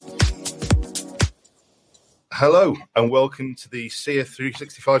Hello and welcome to the Seer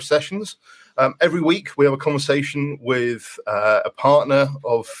 365 sessions. Every week we have a conversation with a partner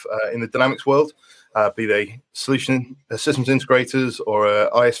of in the Dynamics world, be they systems integrators or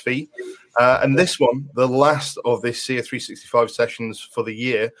ISV. And this one, the last of this Seer 365 sessions for the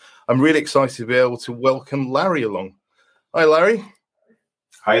year, I'm really excited to be able to welcome Larry along. Hi, Larry.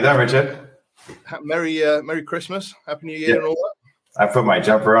 How you doing, Richard? Merry Christmas, Happy New Year, and all that. I put my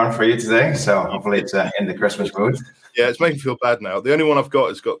jumper on for you today, so hopefully it's in the Christmas mood. Yeah, it's making me feel bad now. The only one I've got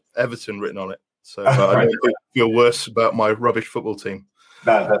has got Everton written on it, so I don't feel worse about my rubbish football team.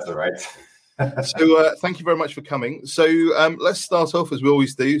 No, that's all right. So thank you very much for coming. So let's start off as we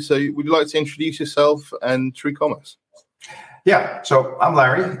always do. So would you like to introduce yourself and TrueCommerce? Yeah, so I'm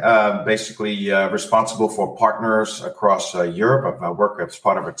Larry, basically responsible for partners across Europe. I work as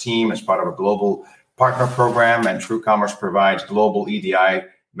part of a team, as part of a global partner program, and TrueCommerce provides global EDI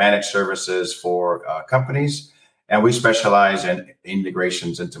managed services for companies. And we specialize in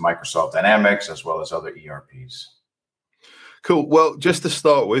integrations into Microsoft Dynamics as well as other ERPs. Cool. Well, just to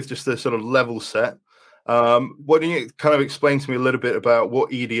start with, just a sort of level set, why don't you kind of explain to me a little bit about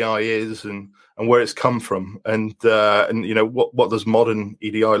what EDI is and where it's come from, and you know what does modern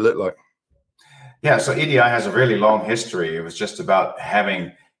EDI look like? Yeah, so EDI has a really long history. It was just about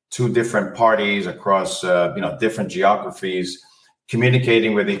having two different parties across different geographies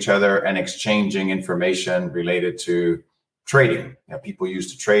communicating with each other and exchanging information related to trading. People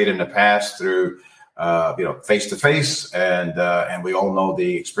used to trade in the past through face to face, and we all know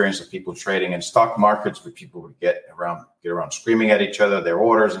the experience of people trading in stock markets, where people would get around screaming at each other their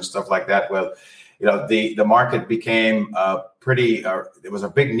orders and stuff like that. Well, the market became there was a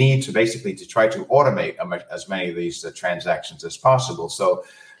big need to try to automate as many of these transactions as possible. So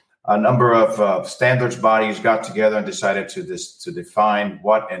a number of standards bodies got together and decided to define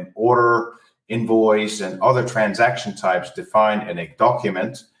what an order, invoice, and other transaction types defined in a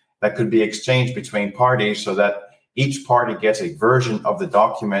document that could be exchanged between parties, so that each party gets a version of the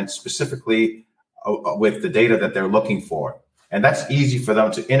document specifically with the data that they're looking for. And that's easy for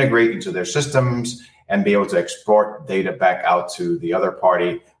them to integrate into their systems and be able to export data back out to the other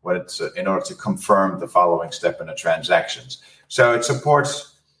party in order to confirm the following step in the transactions. So it supports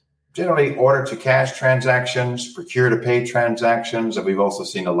generally order-to-cash transactions, procure-to-pay transactions, and we've also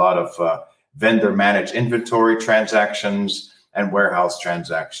seen a lot of vendor-managed inventory transactions and warehouse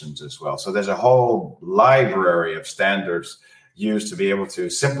transactions as well. So there's a whole library of standards used to be able to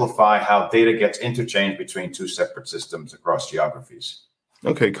simplify how data gets interchanged between two separate systems across geographies.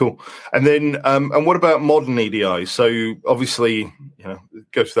 Okay, cool. And then, and what about modern EDI? So obviously,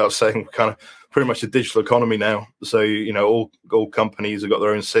 it goes without saying, we're kind of pretty much a digital economy now. So, all companies have got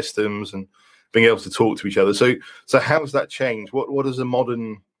their own systems and being able to talk to each other. So how has that changed? What does a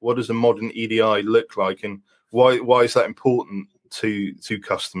modern EDI look like, and why is that important to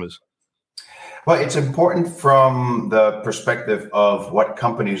customers? Well, it's important from the perspective of what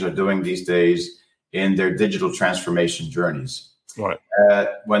companies are doing these days in their digital transformation journeys. Right.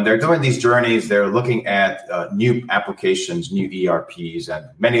 When they're doing these journeys, they're looking at new applications, new ERPs, and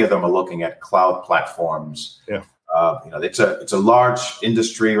many of them are looking at cloud platforms. Yeah. It's a large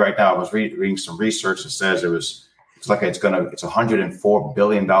industry right now. I was reading some research that says it's a $104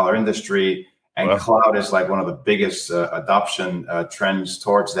 billion industry, and wow. Cloud is like one of the biggest adoption trends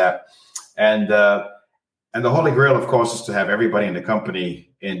towards that. And the holy grail, of course, is to have everybody in the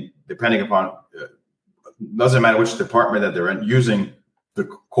company, depending upon. Doesn't matter which department that they're in, using the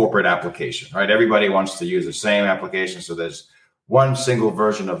corporate application, right? Everybody wants to use the same application, so there's one single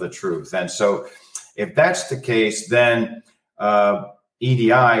version of the truth. And so if that's the case, then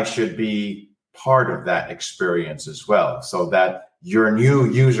EDI should be part of that experience as well, so that your new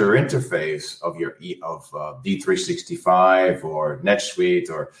user interface of D365 or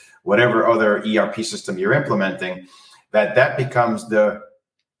NetSuite or whatever other ERP system you're implementing, that becomes the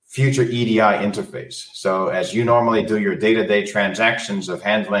future EDI interface. So as you normally do your day-to-day transactions of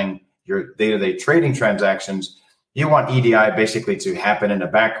handling your day-to-day trading transactions, you want EDI basically to happen in the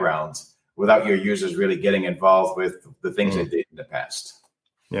background without your users really getting involved with the things they did in the past.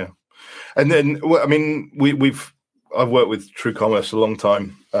 Yeah. And then, I mean, I've worked with TrueCommerce a long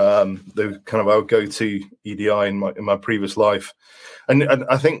time. They're kind of our go-to EDI in my previous life. And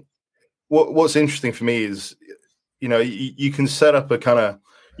I think what's interesting for me is, you can set up a kind of,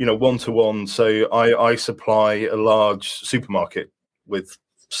 one-to-one. So I supply a large supermarket with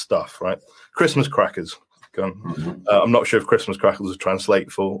stuff, right? Christmas crackers. I'm not sure if Christmas crackers will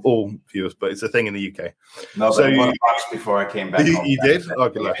translate for all viewers, but it's a thing in the UK. No, so you before I came back. You did?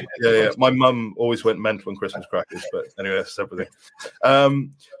 Okay, yeah. My mum always went mental on Christmas crackers, but anyway, that's separate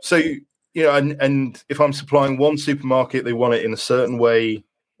thing. So and if I'm supplying one supermarket, they want it in a certain way.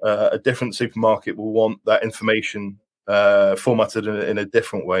 A different supermarket will want that information formatted in a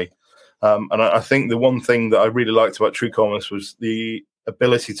different way. And I think the one thing that I really liked about TrueCommerce was the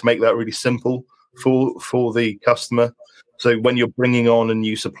ability to make that really simple for the customer. So when you're bringing on a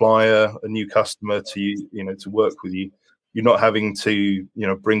new supplier, a new customer to work with you, you're not having to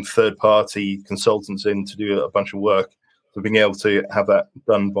bring third-party consultants in to do a bunch of work. So being able to have that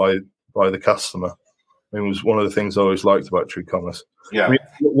done by the customer, it was one of the things I always liked about TrueCommerce. Yeah. I mean,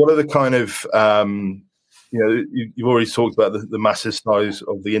 what are the kind of you've already talked about the massive size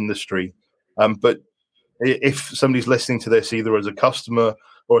of the industry, but if somebody's listening to this either as a customer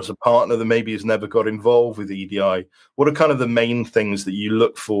or as a partner that maybe has never got involved with EDI, what are kind of the main things that you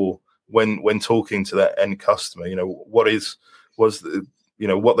look for when talking to that end customer? What they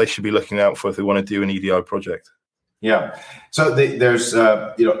should be looking out for if they want to do an EDI project? Yeah. So there's,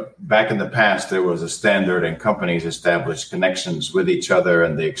 back in the past, there was a standard and companies established connections with each other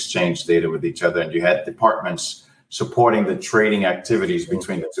and they exchanged data with each other. And you had departments supporting the trading activities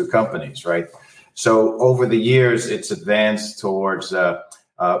between the two companies, right? So over the years, it's advanced towards,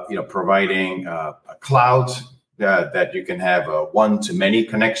 providing a cloud that you can have a one-to-many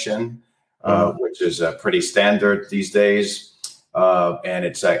connection, which is pretty standard these days. And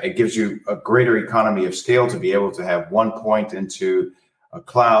it gives you a greater economy of scale to be able to have one point into a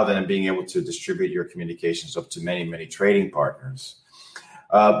cloud and then being able to distribute your communications up to many, many trading partners.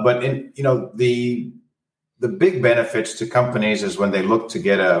 But the big benefits to companies is when they look to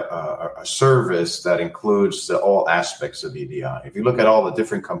get a service that includes all aspects of EDI. If you look at all the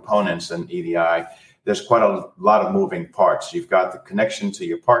different components in EDI, there's quite a lot of moving parts. You've got the connection to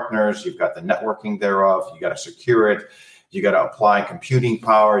your partners, you've got the networking thereof, you got to secure it. You got to apply computing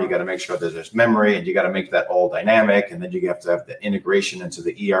power. You got to make sure that there's memory, and you got to make that all dynamic. And then you have to have the integration into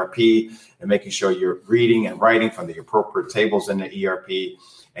the ERP and making sure you're reading and writing from the appropriate tables in the ERP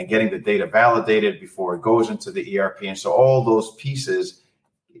and getting the data validated before it goes into the ERP. And so all those pieces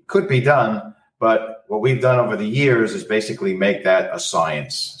could be done. But what we've done over the years is basically make that a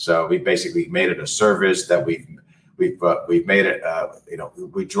science. So we basically made it a service that we've made it.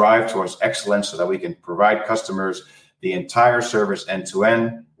 We drive towards excellence so that we can provide customers the entire service end to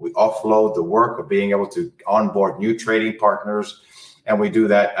end. We offload the work of being able to onboard new trading partners, and we do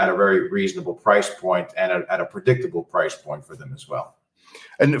that at a very reasonable price point and at a predictable price point for them as well.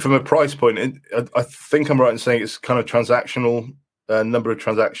 And from a price point, I think I'm right in saying it's kind of transactional, number of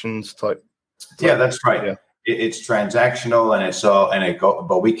transactions type. Yeah, that's right. Yeah. It's transactional, and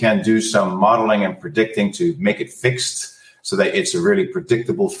but we can do some modeling and predicting to make it fixed, so that it's a really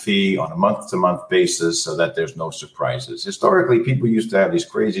predictable fee on a month-to-month basis so that there's no surprises. Historically, people used to have these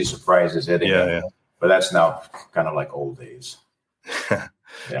crazy surprises hitting them, but that's now kind of like old days. Yeah.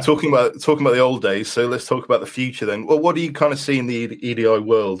 Talking about the old days, so let's talk about the future then. Well, what do you kind of see in the EDI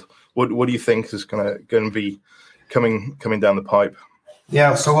world? What do you think is going to be coming down the pipe?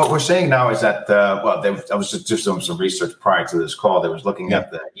 Yeah, so what we're saying now is that, I was just doing some research prior to this call. They was looking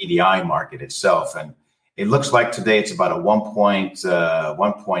at the EDI market itself, and it looks like today it's about a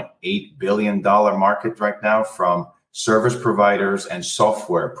 $1.8 billion market right now from service providers and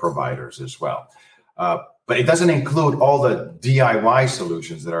software providers as well. But it doesn't include all the DIY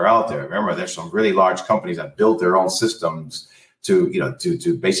solutions that are out there. Remember, there's some really large companies that build their own systems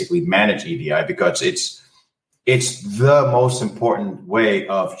to basically manage EDI, because it's the most important way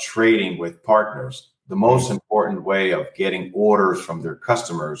of trading with partners, the most important way of getting orders from their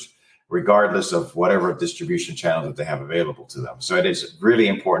customers, regardless of whatever distribution channel that they have available to them. So it is really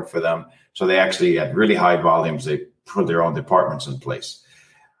important for them. So they actually, at really high volumes, they put their own departments in place.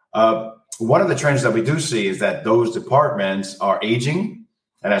 One of the trends that we do see is that those departments are aging.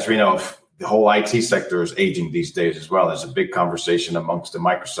 And as we know, the whole IT sector is aging these days as well. There's a big conversation amongst the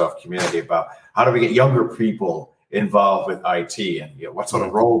Microsoft community about how do we get younger people involved with IT, and what sort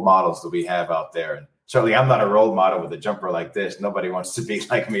of role models do we have out there. And certainly, I'm not a role model with a jumper like this. Nobody wants to be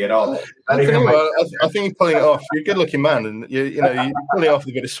like me at all. I think you're pulling it off. You're a good-looking man, and you're pulling it off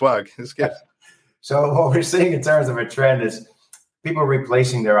with a bit of swag. It's good. So what we're seeing in terms of a trend is people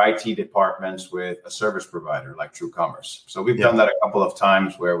replacing their IT departments with a service provider like TrueCommerce. So we've done that a couple of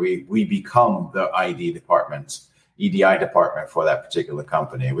times where we become the EDI department for that particular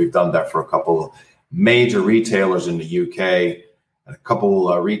company. We've done that for a couple of major retailers in the UK, a couple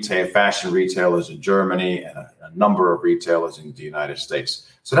fashion retailers in Germany, and a number of retailers in the United States.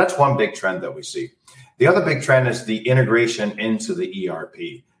 So that's one big trend that we see. The other big trend is the integration into the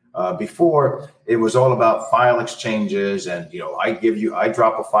ERP. Before, it was all about file exchanges, and I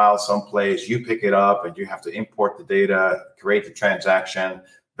drop a file someplace, you pick it up, and you have to import the data, create the transaction,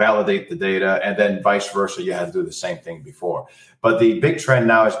 validate the data, and then vice versa, you had to do the same thing before. But the big trend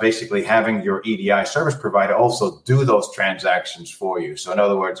now is basically having your EDI service provider also do those transactions for you. So in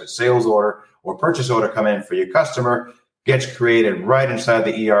other words, a sales order or purchase order come in for your customer, gets created right inside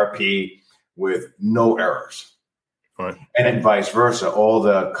the ERP with no errors. Right. And then vice versa, all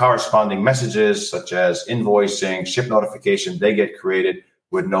the corresponding messages such as invoicing, ship notification, they get created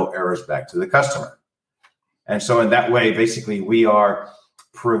with no errors back to the customer. And so in that way, basically, we are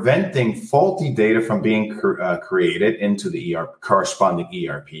preventing faulty data from being created into the corresponding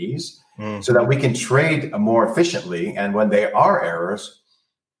ERPs so that we can trade more efficiently. And when there are errors,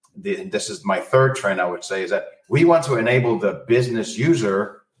 this is my third trend, I would say, is that we want to enable the business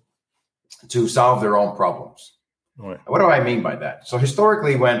user to solve their own problems. Right. What do I mean by that? So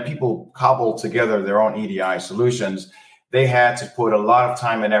historically, when people cobbled together their own EDI solutions, they had to put a lot of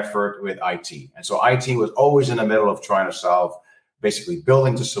time and effort with IT. And so IT was always in the middle of trying to solve, basically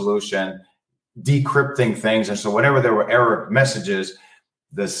building the solution, decrypting things. And so whenever there were error messages,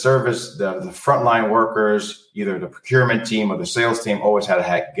 the service, the frontline workers, either the procurement team or the sales team always had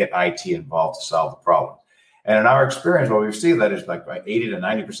to get IT involved to solve the problem. And in our experience, what we've seen that is like 80 to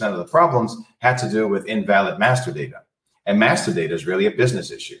 90% of the problems had to do with invalid master data. And master data is really a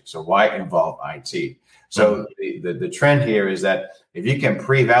business issue. So why involve IT? So the trend here is that if you can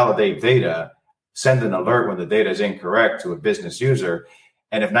pre-validate data, send an alert when the data is incorrect to a business user,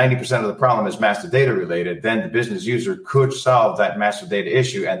 and if 90% of the problem is master data related, then the business user could solve that master data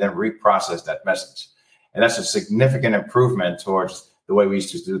issue and then reprocess that message. And that's a significant improvement towards the way we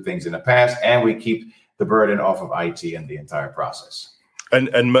used to do things in the past, and we keep the burden off of IT and the entire process.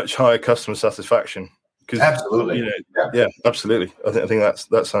 And much higher customer satisfaction. Absolutely. Yeah, absolutely. I think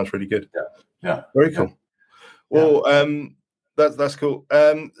that sounds really good. Yeah. Very cool. Well, that's cool.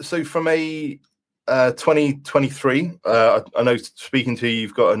 So from a 2023, I know speaking to you,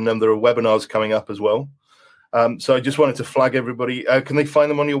 you've got a number of webinars coming up as well. So I just wanted to flag everybody. Can they find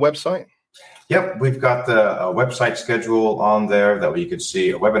them on your website? Yep, we've got the website schedule on there that you can see,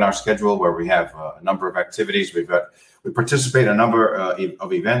 a webinar schedule where we have a number of activities. We participate in a number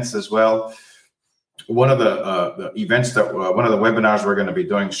of events as well. One of the events that one of the webinars we're going to be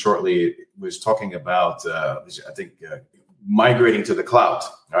doing shortly was talking about, migrating to the cloud.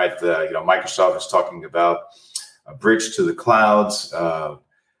 Right, Microsoft is talking about a bridge to the clouds.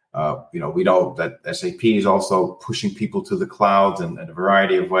 We know that SAP is also pushing people to the cloud in a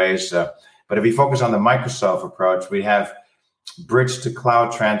variety of ways. But if we focus on the Microsoft approach, we have bridge to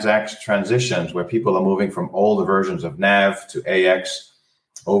cloud transitions where people are moving from older versions of NAV to AX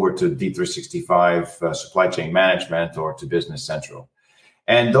over to D365 supply chain management or to Business Central.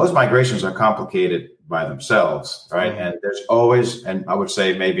 And those migrations are complicated by themselves, right? And there's always, and I would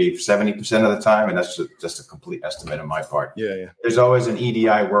say maybe 70% of the time, and that's just a complete estimate on my part. There's always an EDI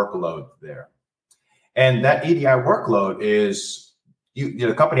workload there. And that EDI workload is,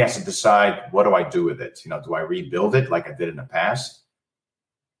 the company has to decide, what do I do with it? Do I rebuild it like I did in the past?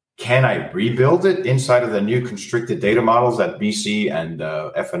 Can I rebuild it inside of the new constricted data models that BC and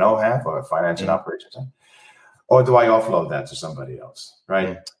F&O have, or Finance and Operations have? Or do I offload that to somebody else,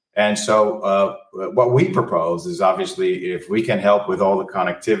 right? And so what we propose is, obviously, if we can help with all the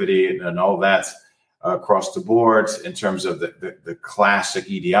connectivity and all that across the board in terms of the classic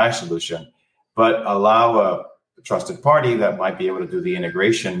EDI solution, but allow a trusted party that might be able to do the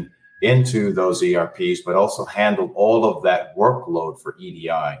integration into those ERPs, but also handle all of that workload for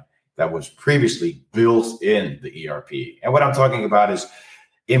EDI that was previously built in the ERP. And what I'm talking about is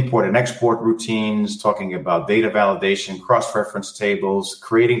import and export routines, talking about data validation, cross-reference tables,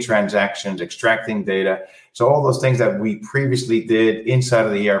 creating transactions, extracting data. So all those things that we previously did inside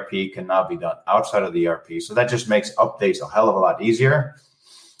of the ERP can now be done outside of the ERP. So that just makes updates a hell of a lot easier.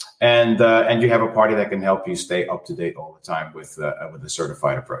 And you have a party that can help you stay up to date all the time with a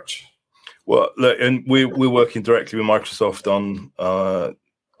certified approach. Well, look, and we're working directly with Microsoft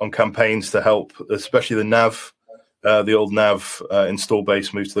on campaigns to help, especially the NAV, the old NAV install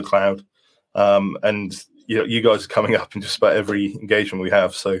base move to the cloud. And you guys are coming up in just about every engagement we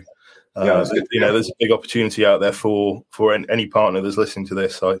have. So there's a big opportunity out there for any partner that's listening to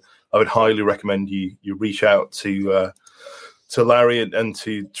this. I would highly recommend you reach out to Larry and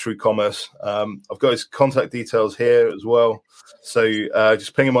to TrueCommerce. I've got his contact details here as well, so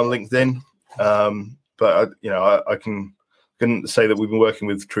just ping him on LinkedIn. But I can say that we've been working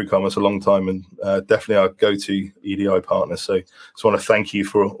with TrueCommerce a long time, and definitely our go-to EDI partner. So just want to thank you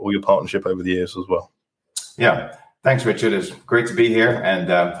for all your partnership over the years as well. Yeah, thanks, Richard. It's great to be here, and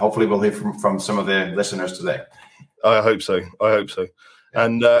hopefully we'll hear from some of the listeners today. I hope so.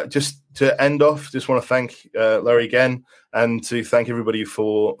 And just to end off, just want to thank Larry again, and to thank everybody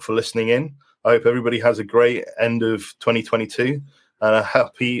for listening in. I hope everybody has a great end of 2022 and a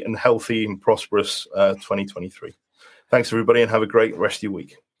happy and healthy and prosperous 2023. Thanks, everybody, and have a great rest of your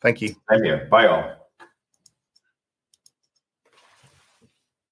week. Thank you. Thank you. Bye, all.